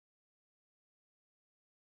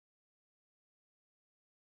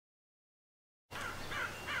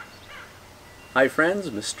Hi friends,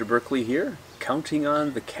 Mr. Berkeley here, counting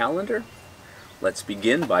on the calendar. Let's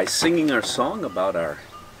begin by singing our song about our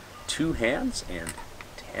 2 hands and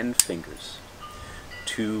 10 fingers.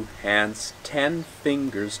 2 hands, 10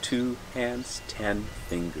 fingers, 2 hands, 10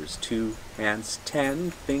 fingers, 2 hands,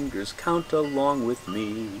 10 fingers, count along with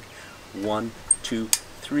me. 1, 2,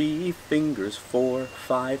 3 fingers, 4,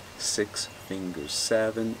 5, 6 fingers,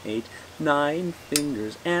 7, 8, 9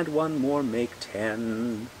 fingers, and one more make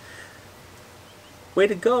 10. Way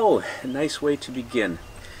to go! A nice way to begin.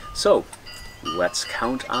 So, let's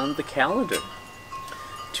count on the calendar.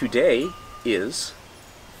 Today is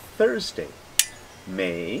Thursday,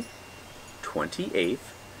 May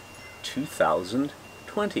 28th,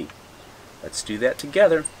 2020. Let's do that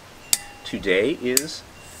together. Today is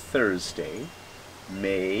Thursday,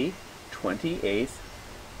 May 28th,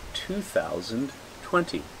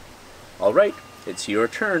 2020. All right, it's your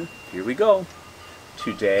turn. Here we go.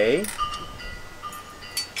 Today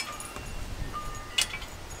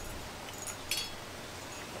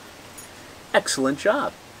Excellent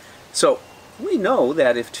job. So we know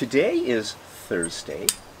that if today is Thursday,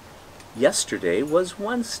 yesterday was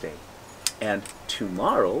Wednesday, and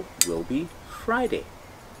tomorrow will be Friday.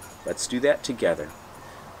 Let's do that together.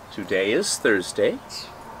 Today is Thursday,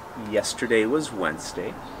 yesterday was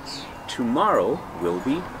Wednesday, tomorrow will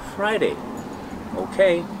be Friday.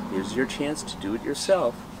 Okay, here's your chance to do it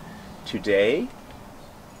yourself. Today,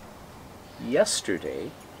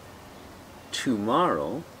 yesterday,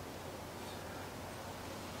 tomorrow.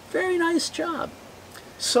 Very nice job.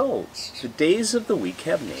 So, the days of the week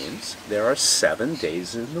have names. There are 7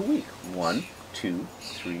 days in the week. 1, 2,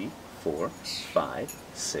 3, 4, 5,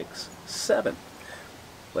 6, 7.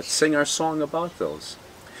 Let's sing our song about those.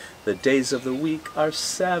 The days of the week are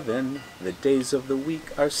 7. The days of the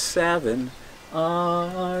week are 7.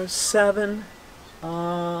 Are 7.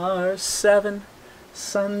 Are 7.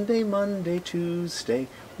 Sunday, Monday, Tuesday,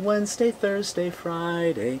 Wednesday, Thursday,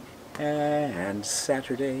 Friday, and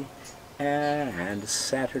Saturday, and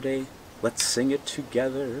Saturday. Let's sing it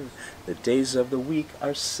together. The days of the week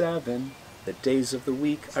are 7. The days of the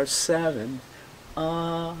week are 7.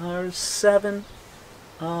 Are 7.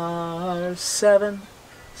 Are 7.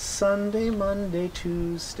 Sunday, Monday,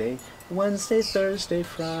 Tuesday, Wednesday, Thursday,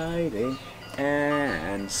 Friday,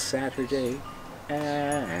 and Saturday,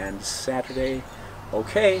 and Saturday.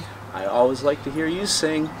 Okay, I always like to hear you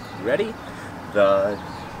sing. Ready? The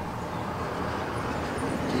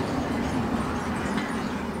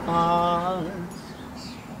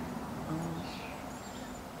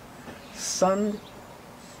Sunday,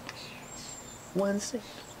 Wednesday,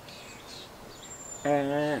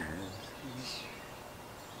 and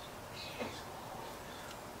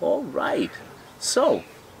all right. So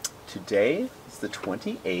today is the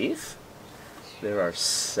 28th. There are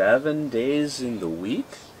 7 days in the week.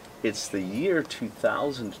 It's the year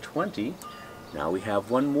 2020. Now we have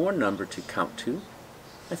one more number to count to.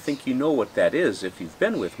 I think you know what that is if you've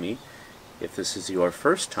been with me. If this is your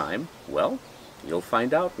first time, well, you'll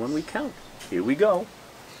find out when we count. Here we go.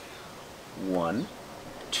 1,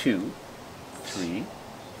 2, 3,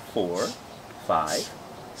 4, 5,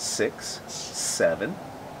 6, 7,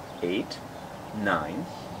 8, 9,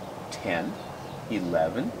 10,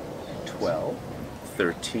 11, 12,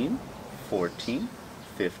 13, 14,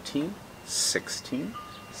 15, 16,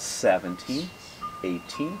 17,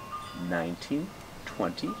 18, 19,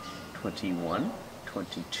 20, 21,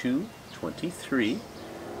 22, 23,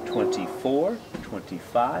 24,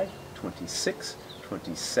 25, 26,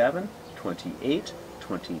 27, 28,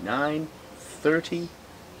 29, 30,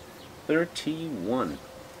 31.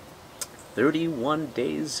 31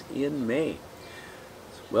 days in May.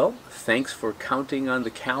 Well, thanks for counting on the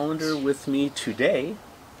calendar with me today,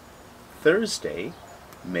 Thursday,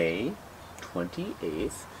 May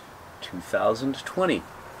 28th, 2020.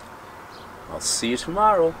 I'll see you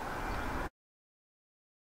tomorrow.